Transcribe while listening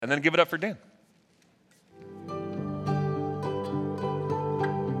And then give it up for Dan.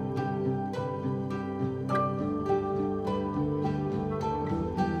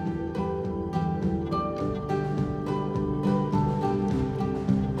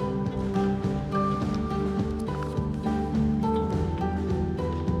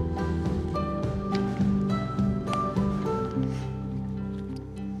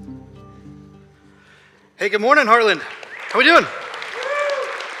 Hey, good morning, Heartland. How we doing?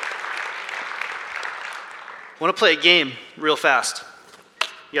 Want to play a game real fast.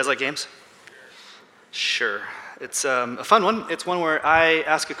 You guys like games? Sure. It's a fun one. It's one where I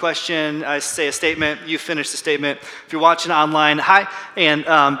ask a question, I say a statement, you finish the statement. If you're watching online, hi, and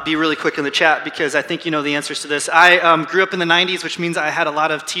be really quick in the chat because I think you know the answers to this. I grew up in the 90s, which means I had a lot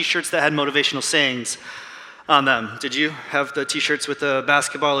of t-shirts that had motivational sayings on them. Did you have the t-shirts with the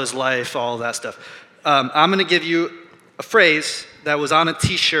basketball is life, all that stuff? I'm going to give you a phrase that was on a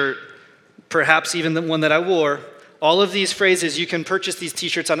t-shirt, perhaps even the one that I wore. All of these phrases, you can purchase these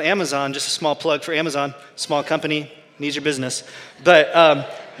t-shirts on Amazon, just a small plug for Amazon, small company, needs your business.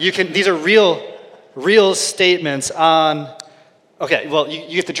 But these are real statements on, okay, well, you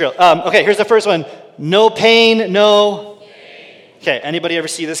get the drill. Okay, here's the first one. No pain, no gain. Okay, anybody ever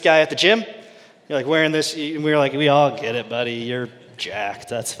see this guy at the gym? You're like wearing this, we're like, we all get it, buddy, you're jacked,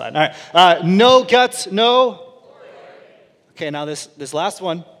 that's fine. All right, no guts, no. Okay, now this last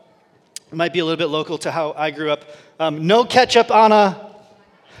one might be a little bit local to how I grew up. No ketchup on a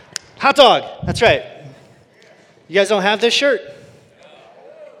hot dog. That's right. You guys don't have this shirt?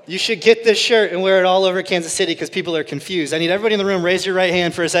 You should get this shirt and wear it all over Kansas City because people are confused. I need everybody in the room, raise your right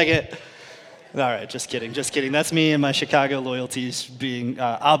hand for a second. All right, just kidding. That's me and my Chicago loyalties being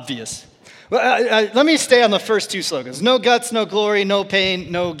obvious. Well, let me stay on the first two slogans. No guts, no glory, no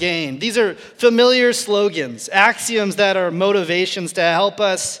pain, no gain. These are familiar slogans, axioms that are motivations to help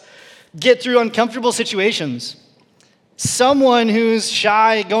us get through uncomfortable situations. Someone who's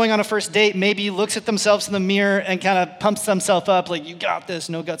shy going on a first date maybe looks at themselves in the mirror and kind of pumps themselves up like, you got this,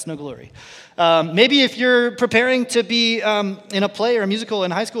 no guts, no glory. Maybe if you're preparing to be in a play or a musical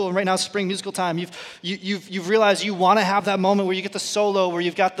in high school, and right now it's spring musical time, you've realized you want to have that moment where you get the solo, where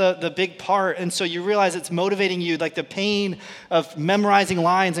you've got the big part, and so you realize it's motivating you, like the pain of memorizing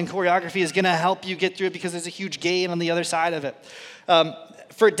lines and choreography is going to help you get through it because there's a huge gain on the other side of it.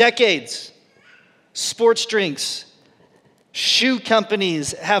 For decades, sports drinks, shoe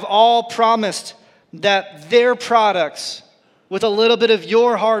companies have all promised that their products, with a little bit of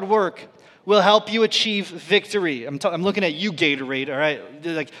your hard work, will help you achieve victory. I'm looking at you, Gatorade, all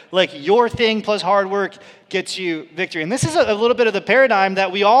right? Like your thing plus hard work gets you victory. And this is a little bit of the paradigm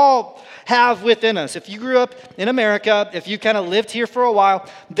that we all have within us. If you grew up in America, if you kind of lived here for a while,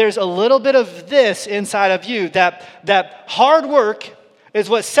 there's a little bit of this inside of you, that hard work is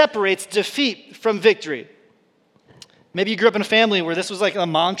what separates defeat from victory. Maybe you grew up in a family where this was like a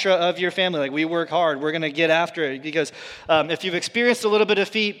mantra of your family, like we work hard, we're going to get after it. Because if you've experienced a little bit of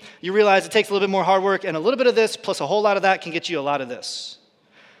defeat, you realize it takes a little bit more hard work, and a little bit of this plus a whole lot of that can get you a lot of this.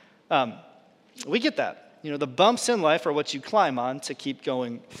 We get that. You know, the bumps in life are what you climb on to keep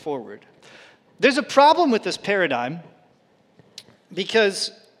going forward. There's a problem with this paradigm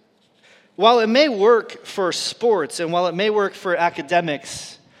because while it may work for sports and while it may work for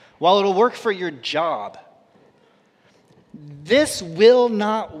academics, while it'll work for your job, this will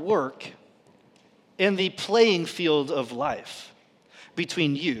not work in the playing field of life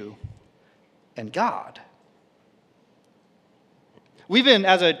between you and God. We've been,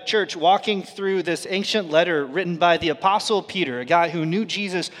 as a church, walking through this ancient letter written by the Apostle Peter, a guy who knew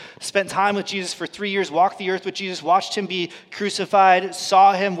Jesus, spent time with Jesus for 3 years, walked the earth with Jesus, watched him be crucified,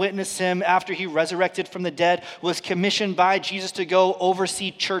 saw him, witnessed him after he resurrected from the dead, was commissioned by Jesus to go oversee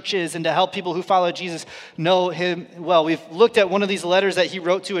churches and to help people who follow Jesus know him well. We've looked at one of these letters that he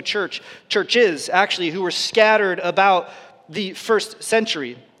wrote to a churches actually, who were scattered about the first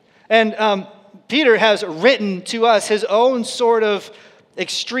century. And Peter has written to us his own sort of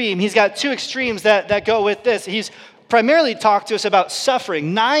extreme. He's got two extremes that go with this. He's primarily talked to us about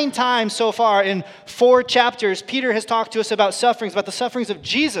suffering. 9 times so far in 4 chapters, Peter has talked to us about sufferings, about the sufferings of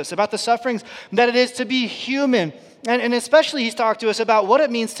Jesus, about the sufferings that it is to be human. And especially he's talked to us about what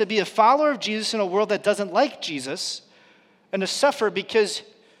it means to be a follower of Jesus in a world that doesn't like Jesus and to suffer because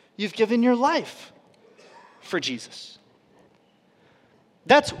you've given your life for Jesus.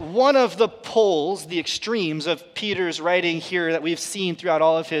 That's one of the poles, the extremes of Peter's writing here that we've seen throughout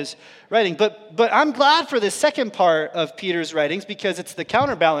all of his writing. But I'm glad for the second part of Peter's writings because it's the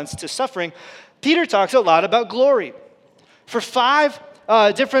counterbalance to suffering. Peter talks a lot about glory. For 5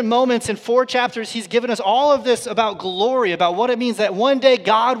 different moments in 4 chapters, he's given us all of this about glory, about what it means that one day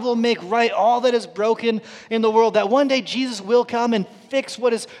God will make right all that is broken in the world, that one day Jesus will come and fix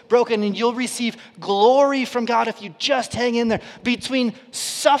what is broken, and you'll receive glory from God if you just hang in there. Between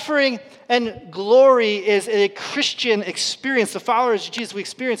suffering and glory is a Christian experience. The followers of Jesus, we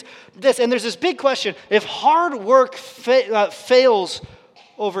experience this. And there's this big question. If hard work fails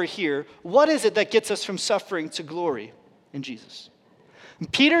over here, what is it that gets us from suffering to glory in Jesus?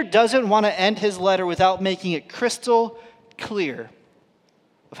 And Peter doesn't want to end his letter without making it crystal clear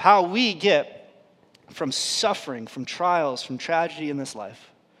of how we get from suffering, from trials, from tragedy in this life,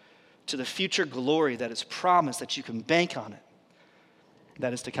 to the future glory that is promised, that you can bank on it,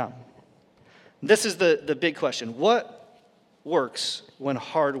 that is to come. This is the big question. What works when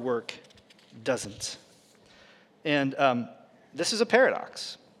hard work doesn't? And this is a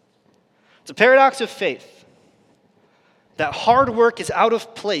paradox. It's a paradox of faith, that hard work is out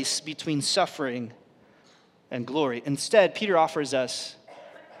of place between suffering and glory. Instead, Peter offers us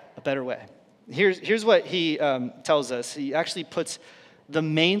a better way. Here's what he tells us. He actually puts the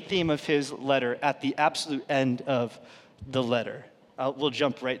main theme of his letter at the absolute end of the letter. We'll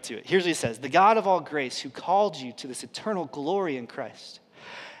jump right to it. Here's what he says. The God of all grace, who called you to this eternal glory in Christ.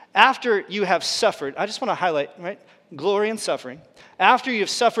 After you have suffered, I just want to highlight, right? Glory and suffering. After you have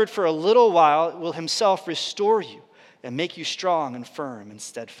suffered for a little while, will himself restore you and make you strong and firm and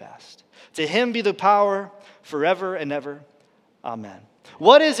steadfast. To him be the power forever and ever. Amen.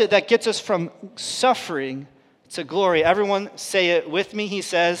 What is it that gets us from suffering to glory? Everyone say it with me. He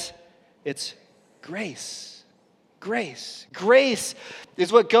says, it's grace. Grace. Grace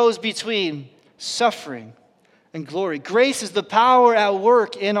is what goes between suffering and glory. Grace is the power at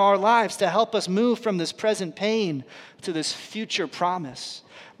work in our lives to help us move from this present pain to this future promise.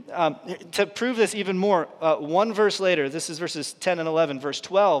 To prove this even more, one verse later, this is verses 10 and 11, verse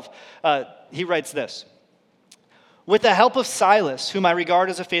 12, he writes this. With the help of Silas, whom I regard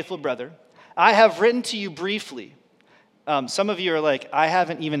as a faithful brother, I have written to you briefly. Some of you are like, I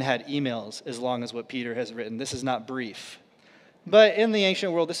haven't even had emails as long as what Peter has written. This is not brief. But in the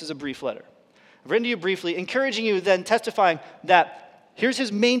ancient world, this is a brief letter. I've written to you briefly, encouraging you, then testifying that, here's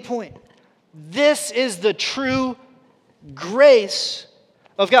his main point. This is the true grace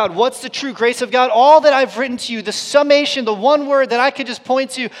of God. What's the true grace of God? All that I've written to you, the summation, the one word that I could just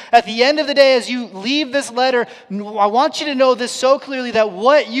point to at the end of the day as you leave this letter, I want you to know this so clearly that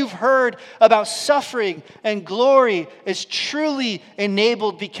what you've heard about suffering and glory is truly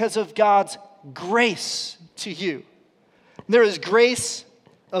enabled because of God's grace to you. There is grace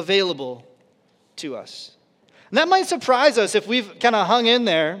available to us. And that might surprise us if we've kind of hung in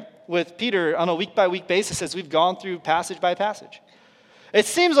there with Peter on a week-by-week basis as we've gone through passage by passage. It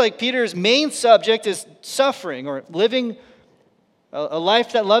seems like Peter's main subject is suffering or living a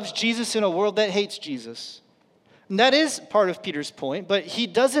life that loves Jesus in a world that hates Jesus. And that is part of Peter's point, but he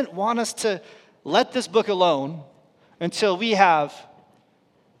doesn't want us to let this book alone until we have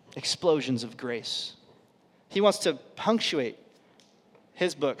explosions of grace. He wants to punctuate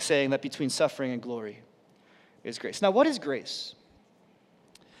his book saying that between suffering and glory is grace. Now, what is grace?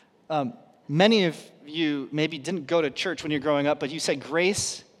 Many of you maybe didn't go to church when you were growing up, but you said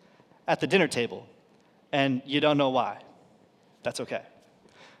grace at the dinner table, and you don't know why. That's okay.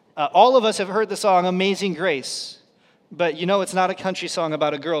 All of us have heard the song Amazing Grace, but you know it's not a country song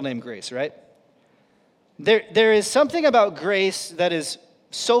about a girl named Grace, right? There is something about grace that is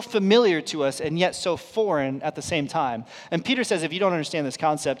so familiar to us and yet so foreign at the same time. And Peter says if you don't understand this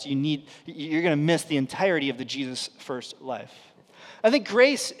concept, you're going to miss the entirety of the Jesus first life. I think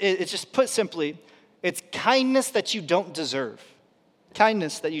grace, it's just put simply, it's kindness that you don't deserve.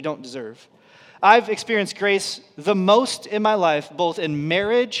 Kindness that you don't deserve. I've experienced grace the most in my life, both in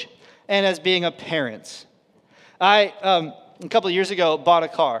marriage and as being a parent. I, a couple of years ago, bought a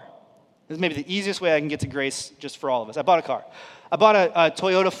car. This is maybe the easiest way I can get to grace just for all of us. I bought a car. I bought a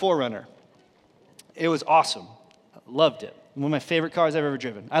Toyota 4Runner. It was awesome. I loved it. One of my favorite cars I've ever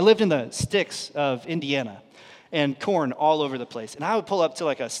driven. I lived in the sticks of Indiana and corn all over the place. And I would pull up to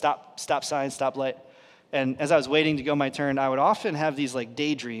like a stop sign, stoplight. And as I was waiting to go my turn, I would often have these like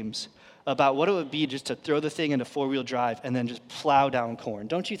daydreams about what it would be just to throw the thing into four-wheel drive and then just plow down corn.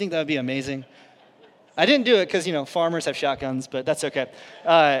 Don't you think that would be amazing? I didn't do it because, farmers have shotguns, but that's okay.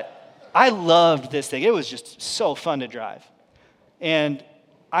 I loved this thing. It was just so fun to drive. And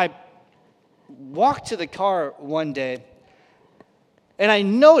I walked to the car one day, and I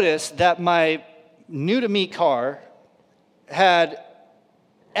noticed that my new-to-me car had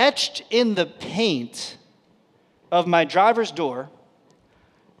etched in the paint of my driver's door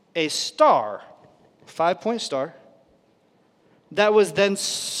a star, 5-point star, that was then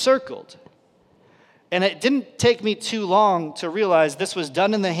circled. And it didn't take me too long to realize this was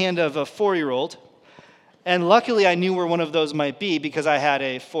done in the hand of a 4-year-old. And luckily I knew where one of those might be because I had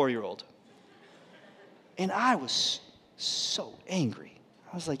a 4-year-old. And I was so angry.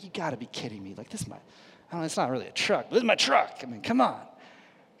 I was like, you gotta be kidding me. Like, this is my, I don't know, it's not really a truck, but this is my truck. I mean, come on.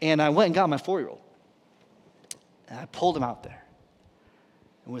 And I went and got my 4-year-old. And I pulled him out there.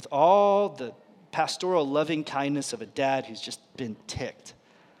 And with all the pastoral loving kindness of a dad who's just been ticked,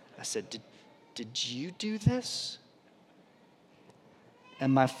 I said, did you do this?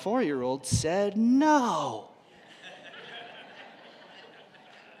 And my 4-year-old said, no.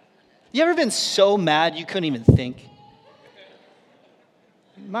 You ever been so mad you couldn't even think?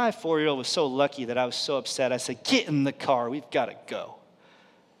 My 4-year-old was so lucky that I was so upset. I said, get in the car, we've got to go.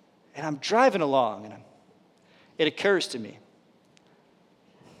 And I'm driving along, and it occurs to me,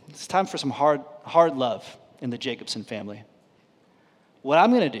 it's time for some hard love in the Jacobsen family. What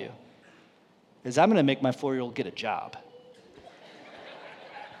I'm going to do is I'm going to make my 4-year-old get a job.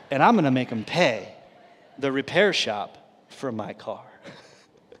 And I'm going to make him pay the repair shop for my car.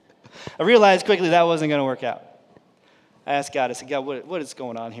 I realized quickly that wasn't going to work out. I asked God, I said, God, what is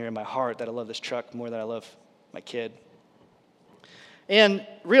going on here in my heart that I love this truck more than I love my kid? And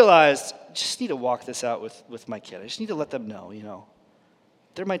realized, I just need to walk this out with my kid. I just need to let them know,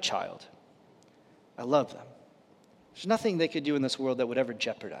 they're my child. I love them. There's nothing they could do in this world that would ever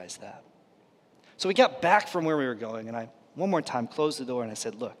jeopardize that. So we got back from where we were going, and I, one more time, closed the door, and I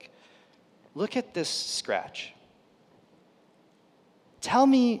said, look at this scratch. Tell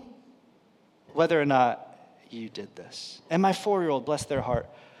me whether or not you did this. And my 4-year-old, bless their heart,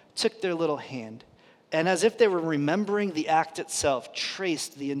 took their little hand, and as if they were remembering the act itself,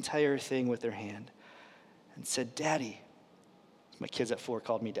 traced the entire thing with their hand and said, Daddy, my kids at 4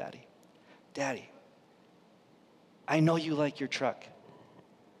 called me Daddy. Daddy, I know you like your truck.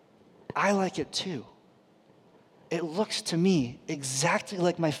 I like it too. It looks to me exactly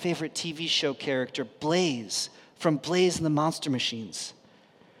like my favorite TV show character, Blaze, from Blaze and the Monster Machines.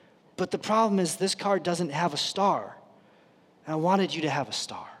 But the problem is this car doesn't have a star. And I wanted you to have a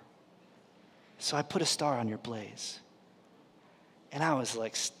star. So I put a star on your Blaze. And I was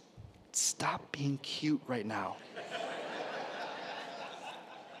like, stop being cute right now.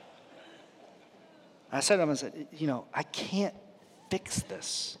 I said to him, I can't fix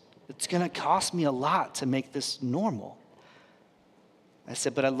this. It's going to cost me a lot to make this normal. I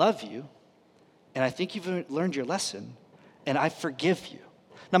said, but I love you, and I think you've learned your lesson, and I forgive you.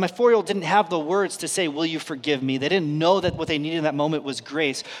 Now, my 4-year-old didn't have the words to say, will you forgive me? They didn't know that what they needed in that moment was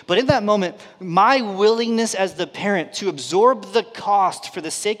grace. But in that moment, my willingness as the parent to absorb the cost for the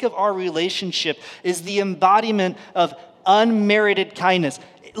sake of our relationship is the embodiment of unmerited kindness.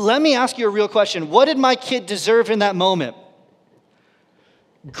 Let me ask you a real question. What did my kid deserve in that moment?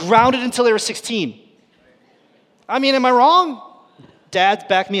 Grounded until they were 16. I mean, am I wrong? Dads,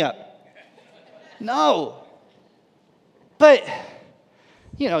 back me up. No. But,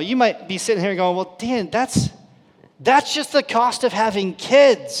 you might be sitting here going, well, Dan, that's just the cost of having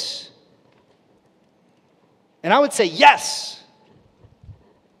kids. And I would say, yes.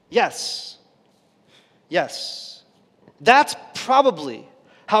 Yes. Yes. That's probably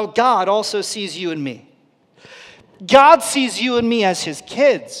how God also sees you and me. God sees you and me as his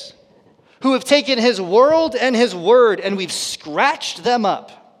kids who have taken his world and his word and we've scratched them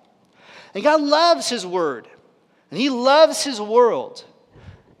up. And God loves his word and he loves his world,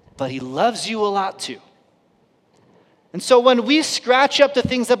 but he loves you a lot too. And so when we scratch up the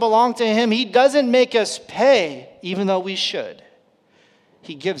things that belong to him, he doesn't make us pay, even though we should.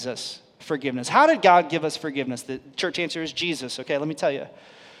 He gives us forgiveness. How did God give us forgiveness? The church answer is Jesus. Okay, let me tell you.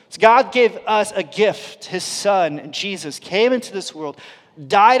 So God gave us a gift. His son, Jesus, came into this world,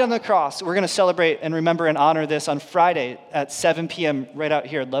 died on the cross. We're going to celebrate and remember and honor this on Friday at 7 p.m. right out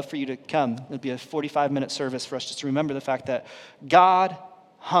here. I'd love for you to come. It'll be a 45-minute service for us just to remember the fact that God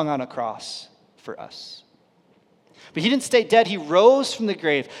hung on a cross for us. But he didn't stay dead. He rose from the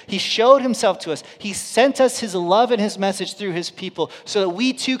grave. He showed himself to us. He sent us his love and his message through his people so that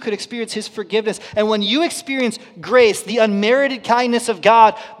we too could experience his forgiveness. And when you experience grace, the unmerited kindness of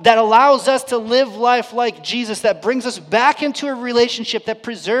God that allows us to live life like Jesus, that brings us back into a relationship, that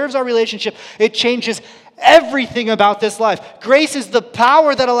preserves our relationship, it changes everything about this life. Grace is the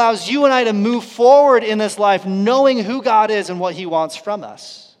power that allows you and I to move forward in this life, knowing who God is and what he wants from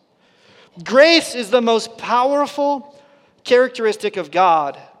us. Grace is the most powerful characteristic of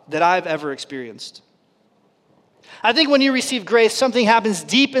God that I've ever experienced. I think when you receive grace, something happens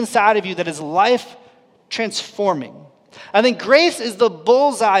deep inside of you that is life transforming. I think grace is the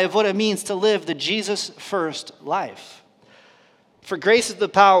bullseye of what it means to live the Jesus first life. For grace is the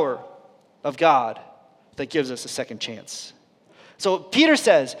power of God that gives us a second chance. So Peter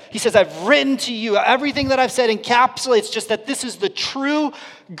says, I've written to you. Everything that I've said encapsulates just that this is the true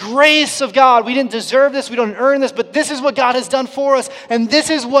grace of God. We didn't deserve this. We don't earn this, but this is what God has done for us. And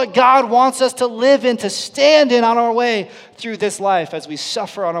this is what God wants us to live in, to stand in on our way through this life as we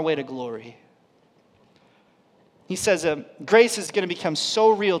suffer on our way to glory. He says grace is going to become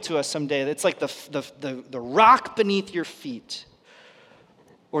so real to us someday that it's like the rock beneath your feet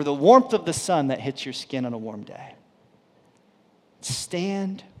or the warmth of the sun that hits your skin on a warm day.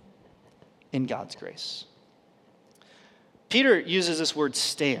 Stand in God's grace. Peter uses this word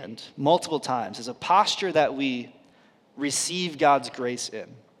stand multiple times as a posture that we receive God's grace in.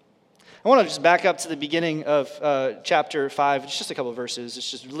 I want to just back up to the beginning of chapter 5. It's just a couple of verses. It's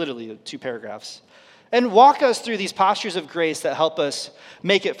just literally 2 paragraphs. And walk us through these postures of grace that help us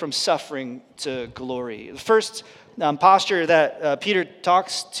make it from suffering to glory. The first posture that Peter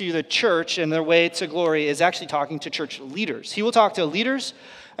talks to the church and their way to glory is actually talking to church leaders. He will talk to leaders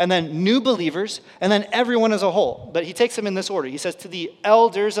and then new believers and then everyone as a whole. But he takes them in this order. He says to the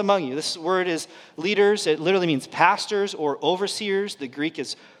elders among you. This word is leaders. It literally means pastors or overseers. The Greek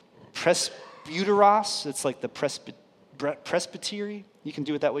is presbyteros. It's like the presbytery. You can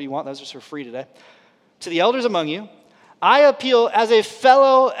do it that way you want. Those are for free today. To the elders among you, I appeal as a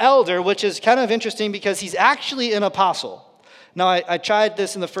fellow elder, which is kind of interesting because he's actually an apostle. Now, I tried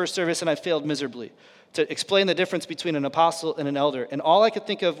this in the first service and I failed miserably to explain the difference between an apostle and an elder. And all I could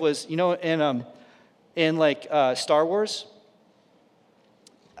think of was, in Star Wars.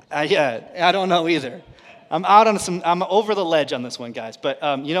 I don't know either. I'm over the ledge on this one, guys. But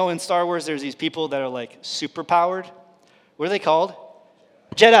in Star Wars, there's these people that are like super powered. What are they called?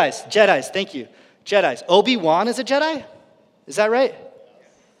 Jedis. Thank you. Jedis. Obi-Wan is a Jedi? Is that right?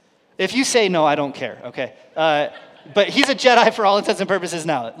 If you say no, I don't care, okay? But he's a Jedi for all intents and purposes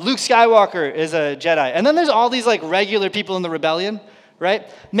now. Luke Skywalker is a Jedi. And then there's all these like regular people in the rebellion, right?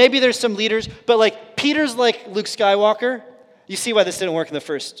 Maybe there's some leaders, but like Peter's like Luke Skywalker. You see why this didn't work in the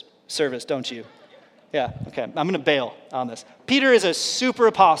first service, don't you? Yeah, okay. I'm going to bail on this. Peter is a super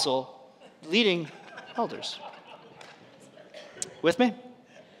apostle leading elders. With me?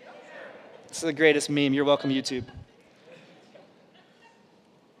 This is the greatest meme. You're welcome, YouTube.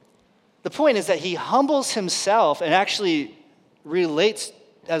 The point is that he humbles himself and actually relates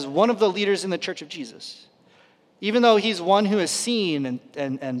as one of the leaders in the church of Jesus. Even though he's one who has seen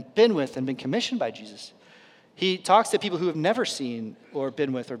and been with and been commissioned by Jesus, he talks to people who have never seen or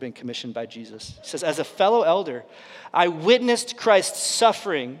been with or been commissioned by Jesus. He says, as a fellow elder, I witnessed Christ's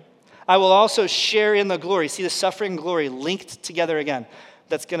suffering. I will also share in the glory. See the suffering and glory linked together again.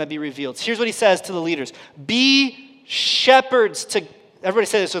 That's going to be revealed. Here's what he says to the leaders. Be shepherds to, everybody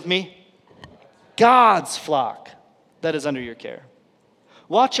say this with me, God's flock that is under your care.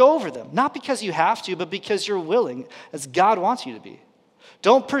 Watch over them, not because you have to, but because you're willing, as God wants you to be.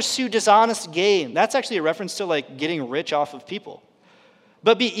 Don't pursue dishonest gain. That's actually a reference to like getting rich off of people.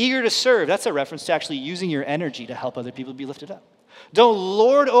 But be eager to serve. That's a reference to actually using your energy to help other people be lifted up. Don't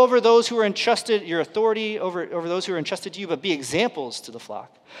lord over those who are entrusted, your authority over those who are entrusted to you, but be examples to the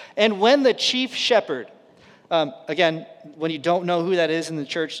flock. And when the chief shepherd, again, when you don't know who that is in the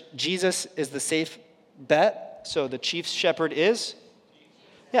church, Jesus is the safe bet. So the chief shepherd is?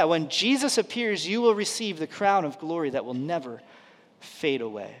 Yeah, when Jesus appears, you will receive the crown of glory that will never fade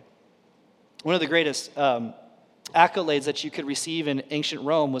away. One of the greatest accolades that you could receive in ancient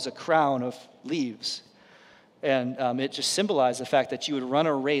Rome was a crown of leaves. And it just symbolized the fact that you would run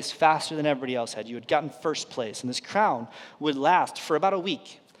a race faster than everybody else had. You had gotten first place. And this crown would last for about a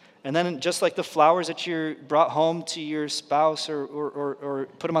week. And then just like the flowers that you brought home to your spouse or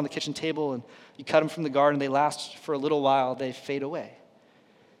put them on the kitchen table and you cut them from the garden, they last for a little while, they fade away.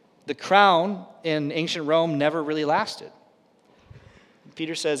 The crown in ancient Rome never really lasted.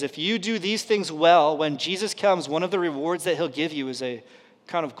 Peter says, if you do these things well, when Jesus comes, one of the rewards that he'll give you is a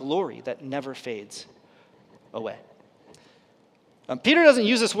crown of glory that never fades away. Peter doesn't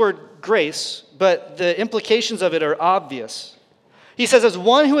use this word grace, but the implications of it are obvious. He says, as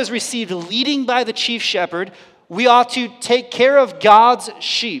one who has received leading by the chief shepherd, we ought to take care of God's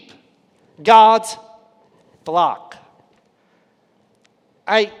sheep, God's flock.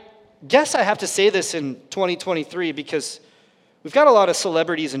 I guess I have to say this in 2023 because we've got a lot of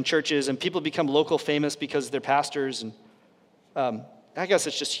celebrities in churches and people become local famous because they're pastors. And I guess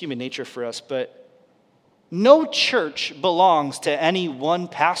it's just human nature for us, but no church belongs to any one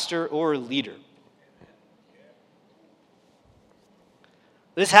pastor or leader.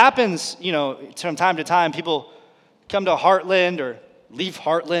 This happens, from time to time. People come to Heartland or leave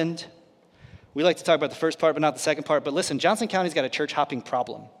Heartland. We like to talk about the first part, but not the second part. But listen, Johnson County's got a church hopping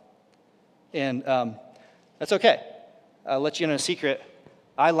problem. And that's okay. I'll let you in on a secret.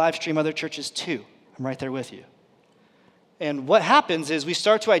 I live stream other churches too. I'm right there with you. And what happens is we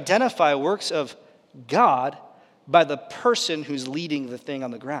start to identify works of God by the person who's leading the thing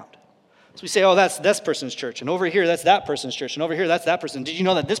on the ground. So we say, oh, that's this person's church, and over here, that's that person's church, and over here, that's that person. Did you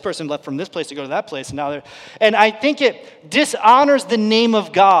know that this person left from this place to go to that place, and now they're... And I think it dishonors the name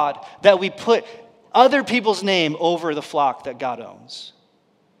of God that we put other people's name over the flock that God owns.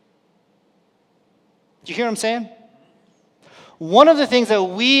 Do you hear what I'm saying? One of the things that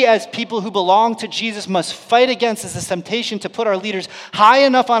we as people who belong to Jesus must fight against is this temptation to put our leaders high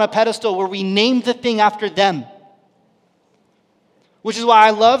enough on a pedestal where we name the thing after them. Which is why I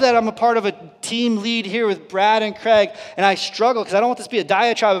love that I'm a part of a team lead here with Brad and Craig, and I struggle because I don't want this to be a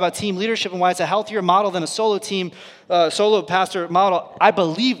diatribe about team leadership and why it's a healthier model than a solo pastor model. I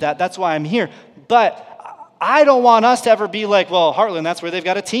believe that. That's why I'm here. But I don't want us to ever be like, well, Heartland, that's where they've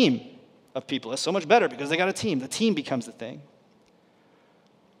got a team of people. It's so much better because they got a team. The team becomes the thing.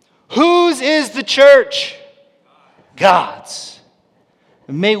 Whose is the church? God's.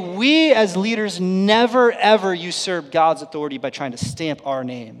 May we as leaders never, ever usurp God's authority by trying to stamp our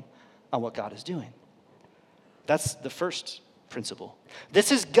name on what God is doing. That's the first principle.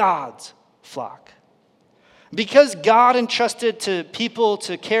 This is God's flock. Because God entrusted to people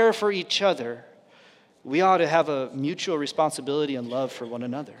to care for each other, we ought to have a mutual responsibility and love for one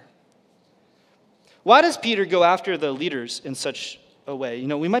another. Why does Peter go after the leaders in such a way? You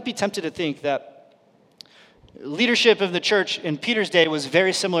know, we might be tempted to think that leadership of the church in Peter's day was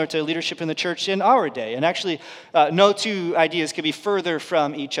very similar to leadership in the church in our day. And actually, no two ideas could be further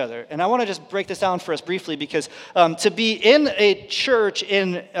from each other. And I want to just break this down for us briefly because to be in a church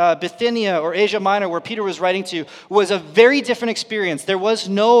in Bithynia or Asia Minor where Peter was writing to was a very different experience. There was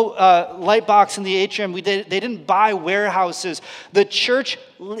no light box in the atrium. They didn't buy warehouses. The church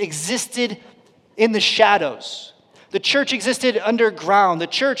existed in the shadows. The church existed underground. The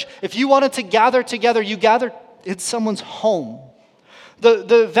church, if you wanted to gather together, you gathered in someone's home.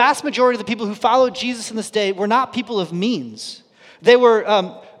 The vast majority of the people who followed Jesus in this day were not people of means. They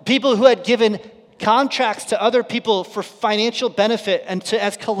were people who had given contracts to other people for financial benefit, and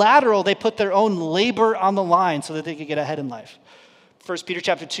as collateral, they put their own labor on the line so that they could get ahead in life. 1 Peter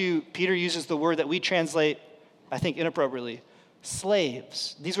chapter 2, Peter uses the word that we translate, I think inappropriately,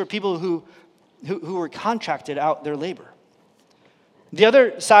 slaves. These were people who were contracted out their labor. The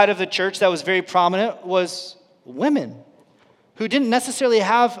other side of the church that was very prominent was women who didn't necessarily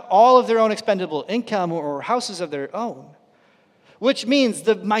have all of their own expendable income or houses of their own, which means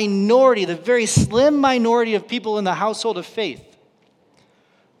the minority, the very slim minority of people in the household of faith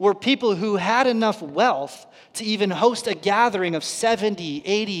were people who had enough wealth to even host a gathering of 70,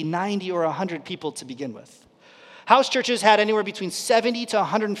 80, 90, or 100 people to begin with. House churches had anywhere between 70 to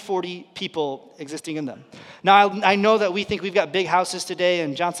 140 people existing in them. Now, I know that we think we've got big houses today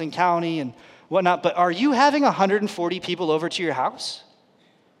in Johnson County and whatnot, but are you having 140 people over to your house?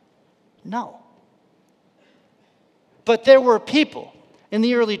 No. But there were people in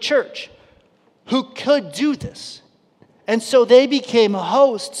the early church who could do this. And so they became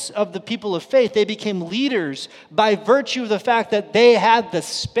hosts of the people of faith. They became leaders by virtue of the fact that they had the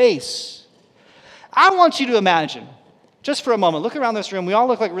space. I want you to imagine, just for a moment, look around this room. We all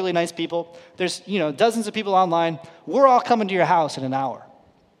look like really nice people. There's, dozens of people online. We're all coming to your house in an hour.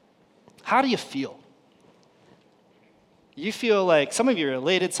 How do you feel? You feel like some of you are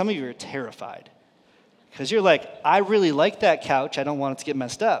elated, some of you are terrified. Because you're like, I really like that couch. I don't want it to get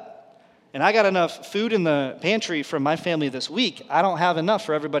messed up. And I got enough food in the pantry from my family this week. I don't have enough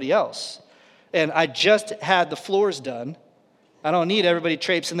for everybody else. And I just had the floors done. I don't need everybody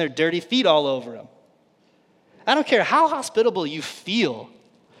traipsing their dirty feet all over them. I don't care how hospitable you feel.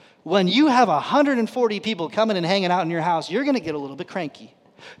 When you have 140 people coming and hanging out in your house, you're going to get a little bit cranky.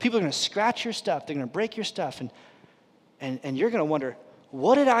 People are going to scratch your stuff. They're going to break your stuff. And you're going to wonder,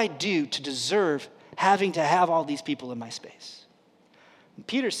 what did I do to deserve having to have all these people in my space? And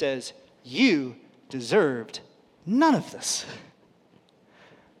Peter says, you deserved none of this.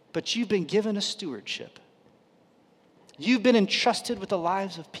 But you've been given a stewardship. You've been entrusted with the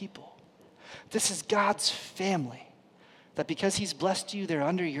lives of people. This is God's family, that because he's blessed you, they're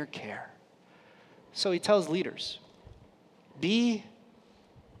under your care. So he tells leaders, be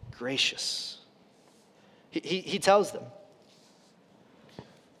gracious. He tells them,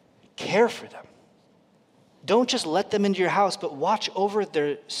 care for them. Don't just let them into your house, but watch over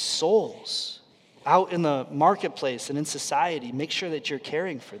their souls out in the marketplace and in society. Make sure that you're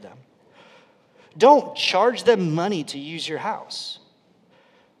caring for them. Don't charge them money to use your house.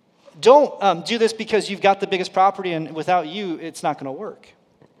 Don't do this because you've got the biggest property and without you, it's not going to work.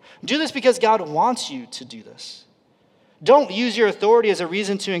 Do this because God wants you to do this. Don't use your authority as a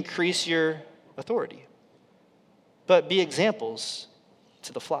reason to increase your authority, but be examples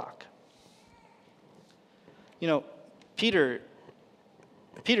to the flock. Peter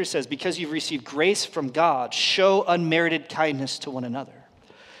says, because you've received grace from God, show unmerited kindness to one another.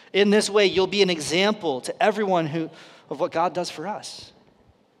 In this way, you'll be an example to everyone of what God does for us.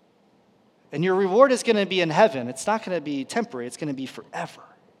 And your reward is going to be in heaven. It's not going to be temporary. It's going to be forever.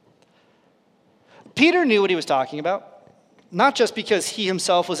 Peter knew what he was talking about, not just because he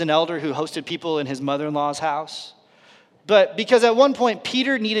himself was an elder who hosted people in his mother-in-law's house, but because at one point,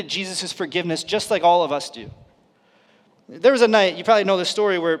 Peter needed Jesus' forgiveness just like all of us do. There was a night, you probably know the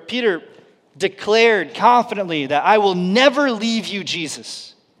story, where Peter declared confidently that I will never leave you,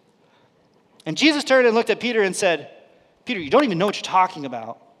 Jesus. And Jesus turned and looked at Peter and said, Peter, you don't even know what you're talking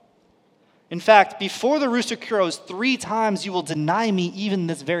about. In fact, before the rooster crows 3 times, you will deny me even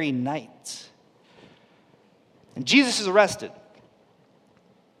this very night. And Jesus is arrested.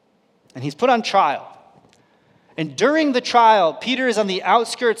 And he's put on trial. And during the trial, Peter is on the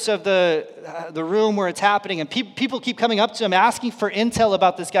outskirts of the room where it's happening, and people keep coming up to him asking for intel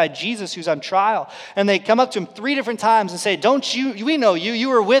about this guy, Jesus, who's on trial. And they come up to him 3 different times and say, we know you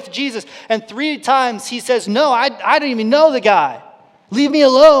were with Jesus. And 3 times he says, no, I don't even know the guy. Leave me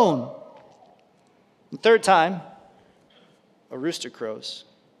alone. The 3rd time, a rooster crows.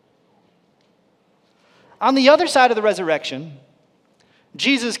 On the other side of the resurrection,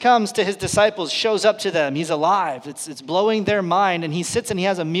 Jesus comes to his disciples, shows up to them. He's alive. It's blowing their mind, and he sits and he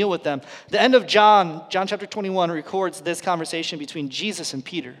has a meal with them. The end of John chapter 21, records this conversation between Jesus and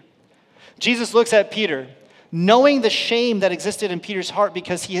Peter. Jesus looks at Peter, knowing the shame that existed in Peter's heart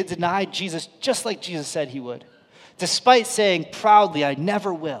because he had denied Jesus just like Jesus said he would, despite saying proudly, I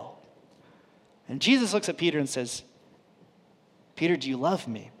never will. And Jesus looks at Peter and says, Peter, do you love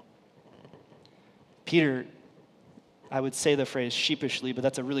me? Peter, I would say the phrase sheepishly, but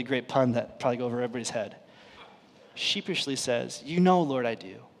that's a really great pun that probably go over everybody's head. Sheepishly says, you know, Lord, I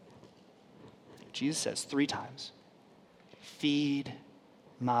do. Jesus says 3 times, feed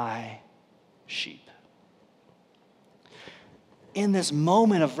my sheep. In this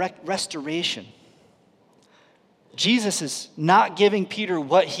moment of restoration, Jesus is not giving Peter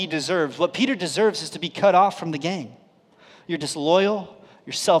what he deserves. What Peter deserves is to be cut off from the gang. You're disloyal,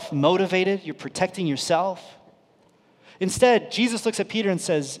 you're self-motivated, you're protecting yourself. Instead, Jesus looks at Peter and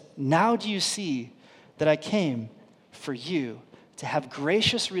says, now do you see that I came for you to have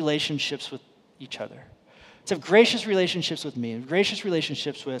gracious relationships with each other, to have gracious relationships with me, and gracious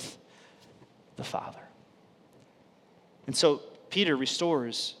relationships with the Father. And so Peter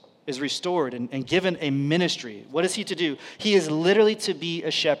is restored and given a ministry. What is he to do? He is literally to be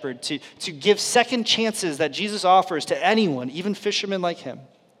a shepherd, to give second chances that Jesus offers to anyone, even fishermen like him.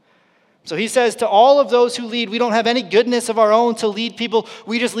 So he says to all of those who lead, we don't have any goodness of our own to lead people.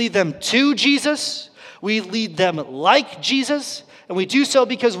 We just lead them to Jesus. We lead them like Jesus. And we do so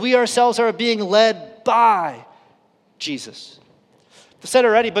because we ourselves are being led by Jesus. I've said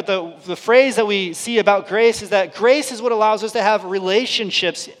already, but the phrase that we see about grace is that grace is what allows us to have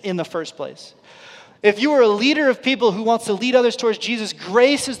relationships in the first place. If you are a leader of people who wants to lead others towards Jesus,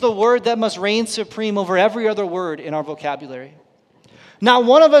 grace is the word that must reign supreme over every other word in our vocabulary. Not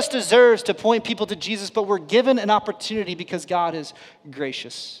one of us deserves to point people to Jesus, but we're given an opportunity because God is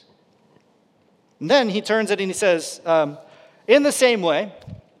gracious. And then he turns it and he says, in the same way,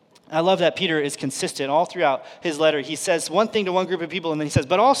 I love that Peter is consistent all throughout his letter. He says one thing to one group of people, and then he says,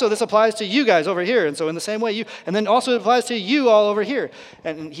 but also this applies to you guys over here. And so in the same way, and then also it applies to you all over here.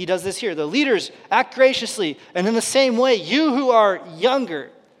 And he does this here. The leaders act graciously. And in the same way, you who are younger,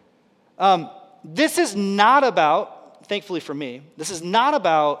 this is not about, thankfully for me, this is not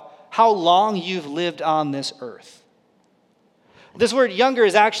about how long you've lived on this earth. This word younger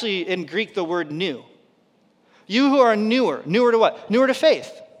is actually in Greek the word new. You who are newer to what? Newer to faith.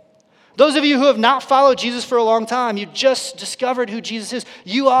 Those of you who have not followed Jesus for a long time, you just discovered who Jesus is,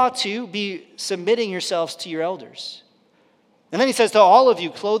 you ought to be submitting yourselves to your elders. And then he says to all of you,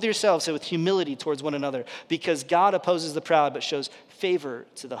 clothe yourselves with humility towards one another, because God opposes the proud but shows favor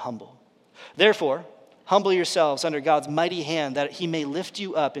to the humble. Therefore, humble yourselves under God's mighty hand that he may lift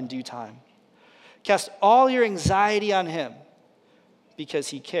you up in due time. Cast all your anxiety on him because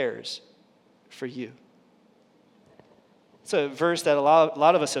he cares for you. It's a verse that a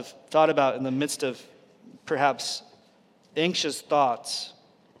lot of us have thought about in the midst of perhaps anxious thoughts.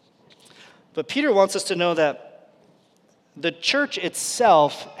 But Peter wants us to know that the church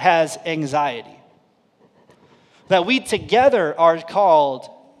itself has anxiety. That we together are called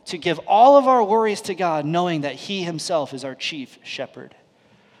to give all of our worries to God, knowing that he himself is our chief shepherd.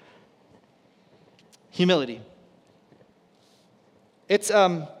 Humility. It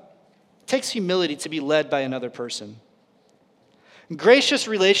takes humility to be led by another person. Gracious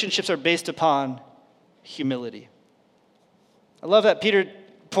relationships are based upon humility. I love that Peter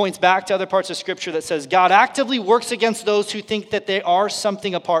points back to other parts of Scripture that says, God actively works against those who think that they are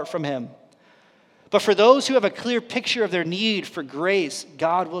something apart from him. But for those who have a clear picture of their need for grace,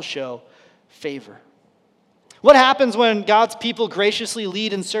 God will show favor. What happens when God's people graciously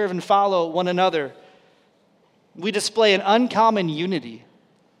lead and serve and follow one another? We display an uncommon unity,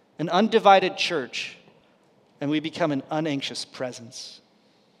 an undivided church, and we become an unanxious presence.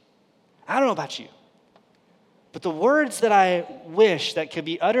 I don't know about you, but the words that I wish that could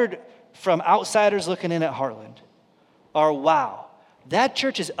be uttered from outsiders looking in at Heartland are, wow, that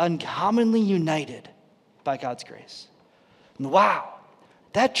church is uncommonly united by God's grace. And wow,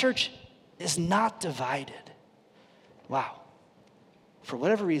 that church is not divided. Wow. For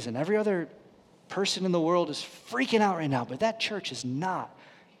whatever reason, every other person in the world is freaking out right now, but that church is not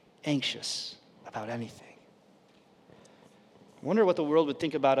anxious about anything. I wonder what the world would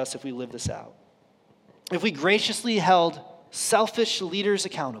think about us if we lived this out. If we graciously held selfish leaders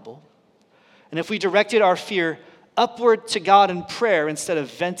accountable, and if we directed our fear upward to God in prayer instead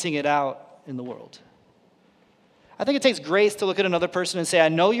of venting it out in the world. I think it takes grace to look at another person and say, I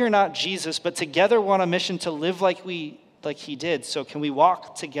know you're not Jesus, but together we're on a mission to live like he did. So can we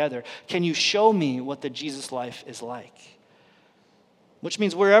walk together? Can you show me what the Jesus life is like? Which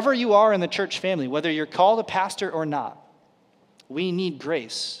means wherever you are in the church family, whether you're called a pastor or not, we need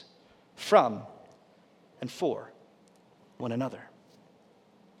grace from and for one another.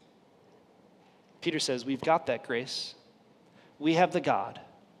 Peter says, we've got that grace. We have the God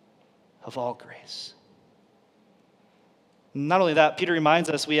of all grace. Not only that, Peter reminds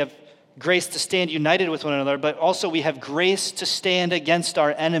us we have grace to stand united with one another, but also we have grace to stand against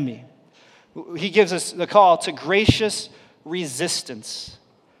our enemy. He gives us the call to gracious resistance.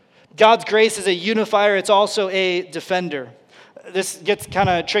 God's grace is a unifier. It's also a defender. This gets kind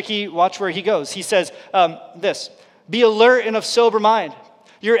of tricky. Watch where he goes. He says be alert and of sober mind.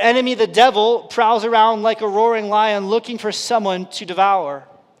 Your enemy, the devil, prowls around like a roaring lion looking for someone to devour.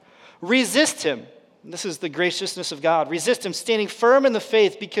 Resist him. This is the graciousness of God. Resist him, standing firm in the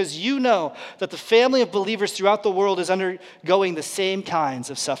faith, because you know that the family of believers throughout the world is undergoing the same kinds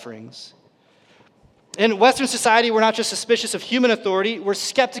of sufferings. In Western society, we're not just suspicious of human authority, we're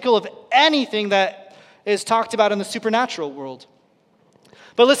skeptical of anything that is talked about in the supernatural world.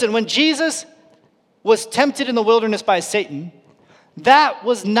 But listen, when Jesus was tempted in the wilderness by Satan, that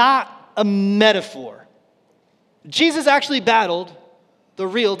was not a metaphor. Jesus actually battled the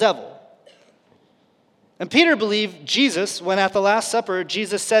real devil. And Peter believed Jesus, when at the Last Supper,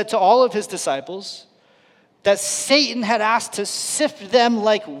 Jesus said to all of his disciples that Satan had asked to sift them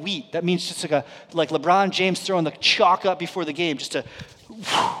like wheat. That means just like LeBron James throwing the chalk up before the game, just to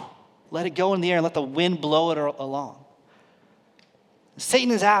let it go in the air and let the wind blow it along. Satan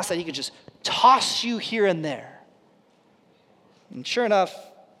has asked that he could just toss you here and there. And sure enough,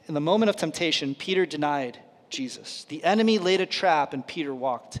 in the moment of temptation, Peter denied Jesus. The enemy laid a trap and Peter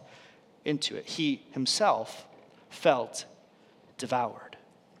walked into it. He himself felt devoured.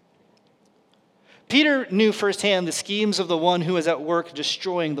 Peter knew firsthand the schemes of the one who is at work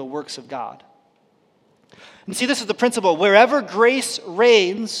destroying the works of God. And see, this is the principle. Wherever grace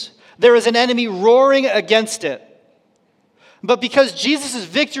reigns, there is an enemy roaring against it. But because Jesus'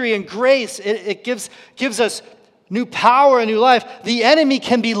 victory and grace, it gives us new power and new life, the enemy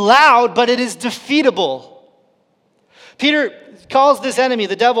can be loud, but it is defeatable. Peter calls this enemy,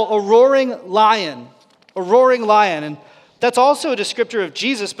 the devil, a roaring lion. A roaring lion. And that's also a descriptor of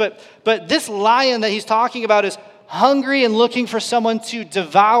Jesus, but this lion that he's talking about is hungry and looking for someone to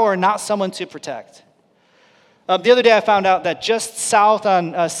devour, not someone to protect. The other day I found out that just south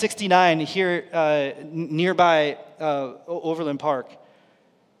on 69 here nearby Overland Park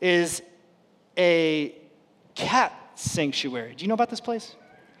is a cat sanctuary. Do you know about this place?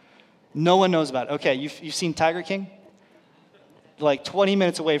 No one knows about it. Okay, you've seen Tiger King? Like 20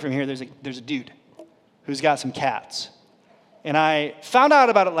 minutes away from here, there's a dude who's got some cats. And I found out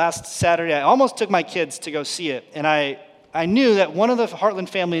about it last Saturday. I almost took my kids to go see it. And I knew that one of the Heartland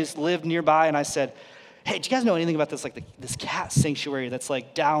families lived nearby. And I said, hey, do you guys know anything about this, like this cat sanctuary that's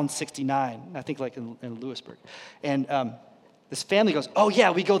like down 69, I think like in Lewisburg. And this family goes, oh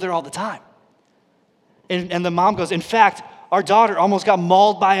yeah, we go there all the time. And the mom goes, in fact, our daughter almost got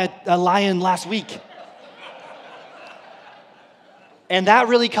mauled by a lion last week. And that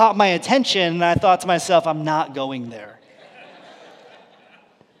really caught my attention, and I thought to myself, I'm not going there.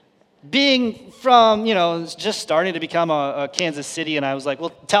 being from, just starting to become a Kansas City, and I was like,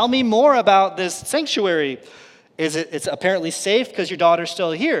 well, tell me more about this sanctuary. It's apparently safe because your daughter's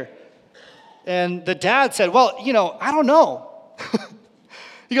still here. And the dad said, well, I don't know.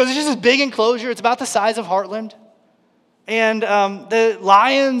 He goes, it's just this big enclosure. It's about the size of Heartland. And the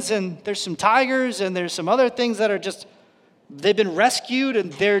lions, and there's some tigers, and there's some other things that are just, they've been rescued,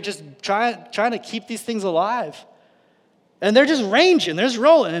 and they're just trying to keep these things alive. And they're just ranging, they're just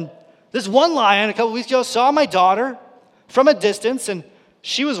rolling. And this one lion a couple weeks ago saw my daughter from a distance, and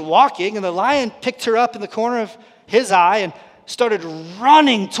she was walking, and the lion picked her up in the corner of his eye and started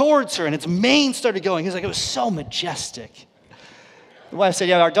running towards her, and its mane started going. He's like, it was so majestic. The wife said,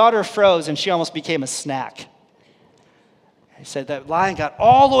 yeah, our daughter froze, and she almost became a snack. He said that lion got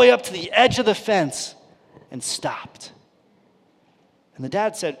all the way up to the edge of the fence and stopped. And the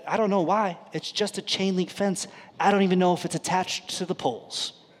dad said, I don't know why. It's just a chain link fence. I don't even know if it's attached to the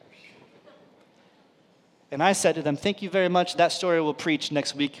poles. And I said to them, thank you very much. That story will preach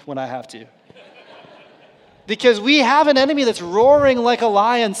next week when I have to. Because we have an enemy that's roaring like a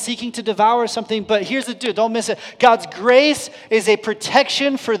lion, seeking to devour something. But here's the deal, don't miss it. God's grace is a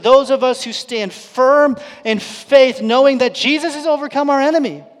protection for those of us who stand firm in faith, knowing that Jesus has overcome our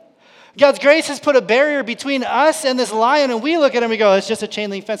enemy. God's grace has put a barrier between us and this lion, and we look at him and we go, it's just a chain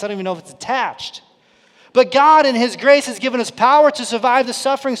link fence. I don't even know if it's attached. But God in his grace has given us power to survive the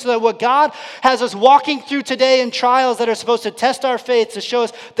suffering, so that what God has us walking through today in trials that are supposed to test our faith, to show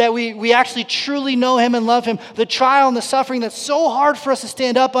us that we actually truly know him and love him, the trial and the suffering that's so hard for us to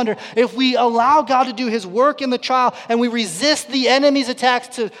stand up under, if we allow God to do his work in the trial and we resist the enemy's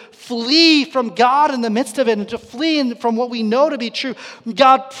attacks to flee from God in the midst of it and to flee from what we know to be true,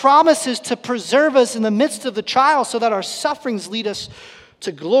 God promises to preserve us in the midst of the trial so that our sufferings lead us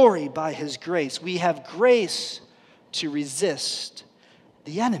to glory by his grace. We have grace to resist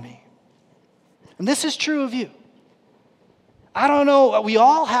the enemy. And this is true of you. I don't know, we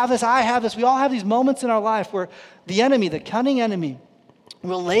all have this, I have this, we all have these moments in our life where the enemy, the cunning enemy,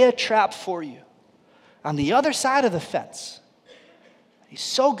 will lay a trap for you on the other side of the fence. He's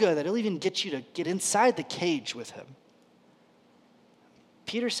so good that he'll even get you to get inside the cage with him.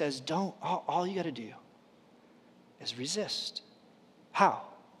 Peter says, all you got to do is resist. How?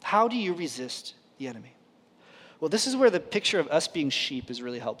 How do you resist the enemy? Well, this is where the picture of us being sheep is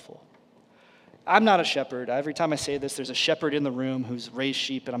really helpful. I'm not a shepherd. Every time I say this, there's a shepherd in the room who's raised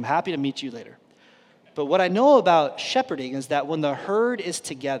sheep, and I'm happy to meet you later. But what I know about shepherding is that when the herd is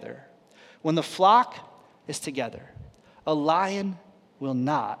together, when the flock is together, a lion will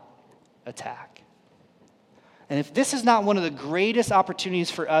not attack. And if this is not one of the greatest opportunities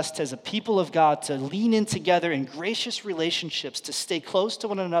for us as a people of God to lean in together in gracious relationships, to stay close to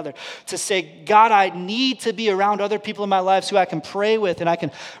one another, to say, God, I need to be around other people in my lives who I can pray with and I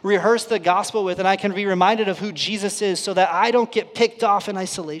can rehearse the gospel with and I can be reminded of who Jesus is so that I don't get picked off in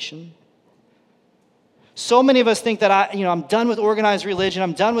isolation. So many of us think that I'm done with organized religion.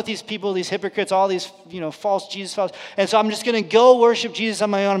 I'm done with these people, these hypocrites, all these false Jesus followers. And so I'm just going to go worship Jesus on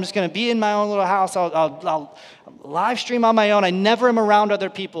my own. I'm just going to be in my own little house. I'll live stream on my own. I never am around other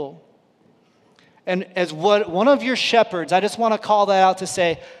people. And as one of your shepherds, I just want to call that out to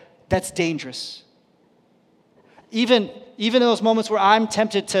say, that's dangerous. Even in those moments where I'm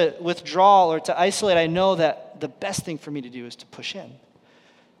tempted to withdraw or to isolate, I know that the best thing for me to do is to push in.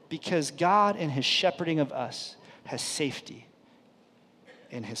 Because God in his shepherding of us has safety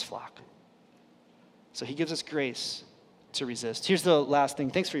in his flock. So he gives us grace to resist. Here's the last thing.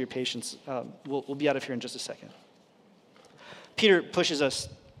 Thanks for your patience. We'll be out of here in just a second. Peter pushes us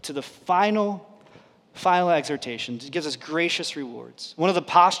to the final exhortation. He gives us gracious rewards. One of the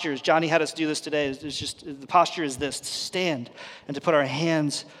postures, Johnny had us do this today, is just the posture is this: to stand and to put our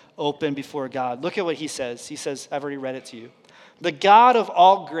hands open before God. Look at what he says. He says, I've already read it to you. The God of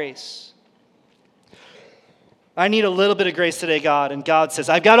all grace. I need a little bit of grace today, God. And God says,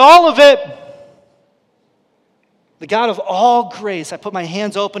 I've got all of it. The God of all grace. I put my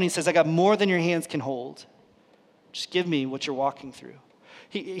hands open. He says, I got more than your hands can hold. Just give me what you're walking through.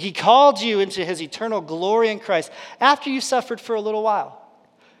 He called you into his eternal glory in Christ after you suffered for a little while.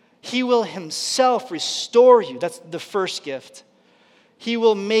 He will himself restore you. That's the first gift. He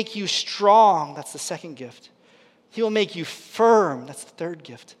will make you strong. That's the second gift. He will make you firm. That's the third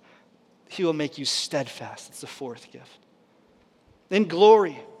gift. He will make you steadfast. That's the fourth gift. In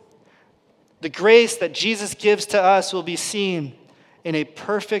glory, the grace that Jesus gives to us will be seen in a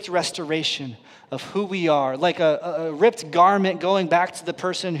perfect restoration of who we are, like a ripped garment going back to the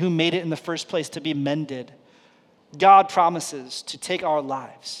person who made it in the first place to be mended. God promises to take our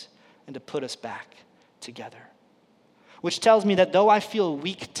lives and to put us back together. which tells me that though I feel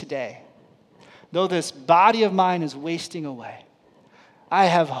weak today, though this body of mine is wasting away, I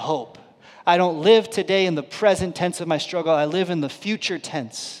have hope. I don't live today in the present tense of my struggle. I live in the future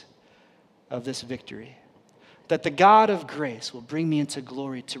tense of this victory. That the God of grace will bring me into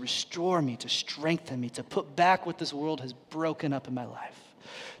glory, to restore me, to strengthen me, to put back what this world has broken up in my life,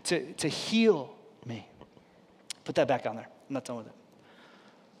 to heal me. Put that back on there. I'm not done with it.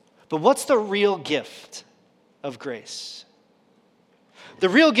 But what's the real gift of grace? The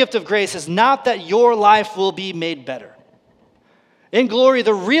real gift of grace is not that your life will be made better. In glory,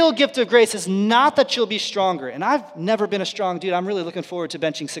 the real gift of grace is not that you'll be stronger. And I've never been a strong dude. I'm really looking forward to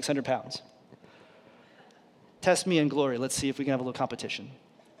benching 600 pounds. Test me in glory. Let's see if we can have a little competition.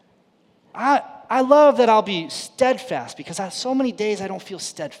 I love that I'll be steadfast because so many days I don't feel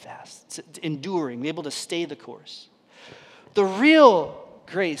steadfast, enduring, able to stay the course. The real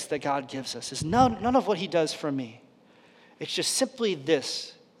grace that God gives us is none of what he does for me. It's just simply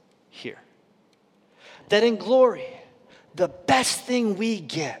this here. That in glory, the best thing we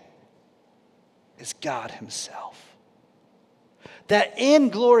get is God himself. That in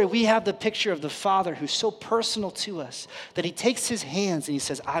glory, we have the picture of the Father who's so personal to us that he takes his hands and he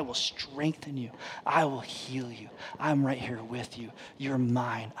says, I will strengthen you. I will heal you. I'm right here with you. You're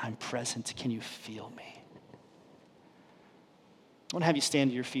mine. I'm present. Can you feel me? I want to have you stand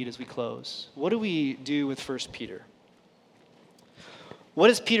to your feet as we close. What do we do with 1 Peter? What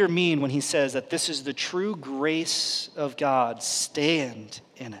does Peter mean when he says that this is the true grace of God? Stand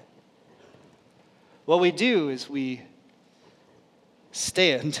in it. What we do is we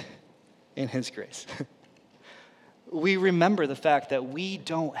stand in his grace. We remember the fact that we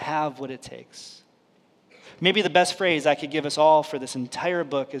don't have what it takes. Maybe the best phrase I could give us all for this entire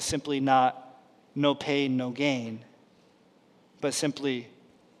book is simply not no pain, no gain, but simply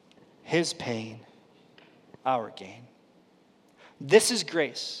his pain, our gain. This is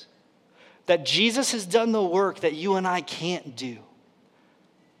grace, that Jesus has done the work that you and I can't do.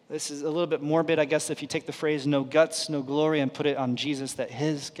 This is a little bit morbid, I guess, if you take the phrase no guts, no glory, and put it on Jesus, that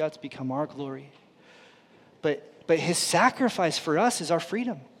his guts become our glory. But his sacrifice for us is our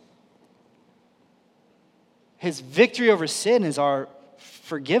freedom. His victory over sin is our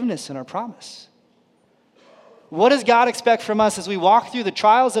forgiveness and our promise. What does God expect from us as we walk through the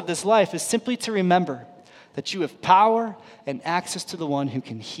trials of this life is simply to remember that you have power and access to the one who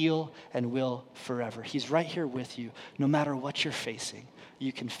can heal and will forever. He's right here with you. No matter what you're facing,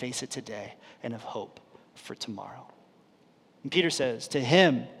 you can face it today and have hope for tomorrow. And Peter says, to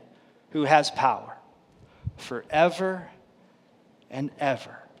him who has power forever and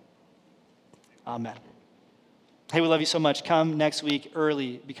ever. Amen. Hey, we love you so much. Come next week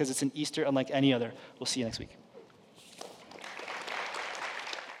early because it's an Easter unlike any other. We'll see you next week.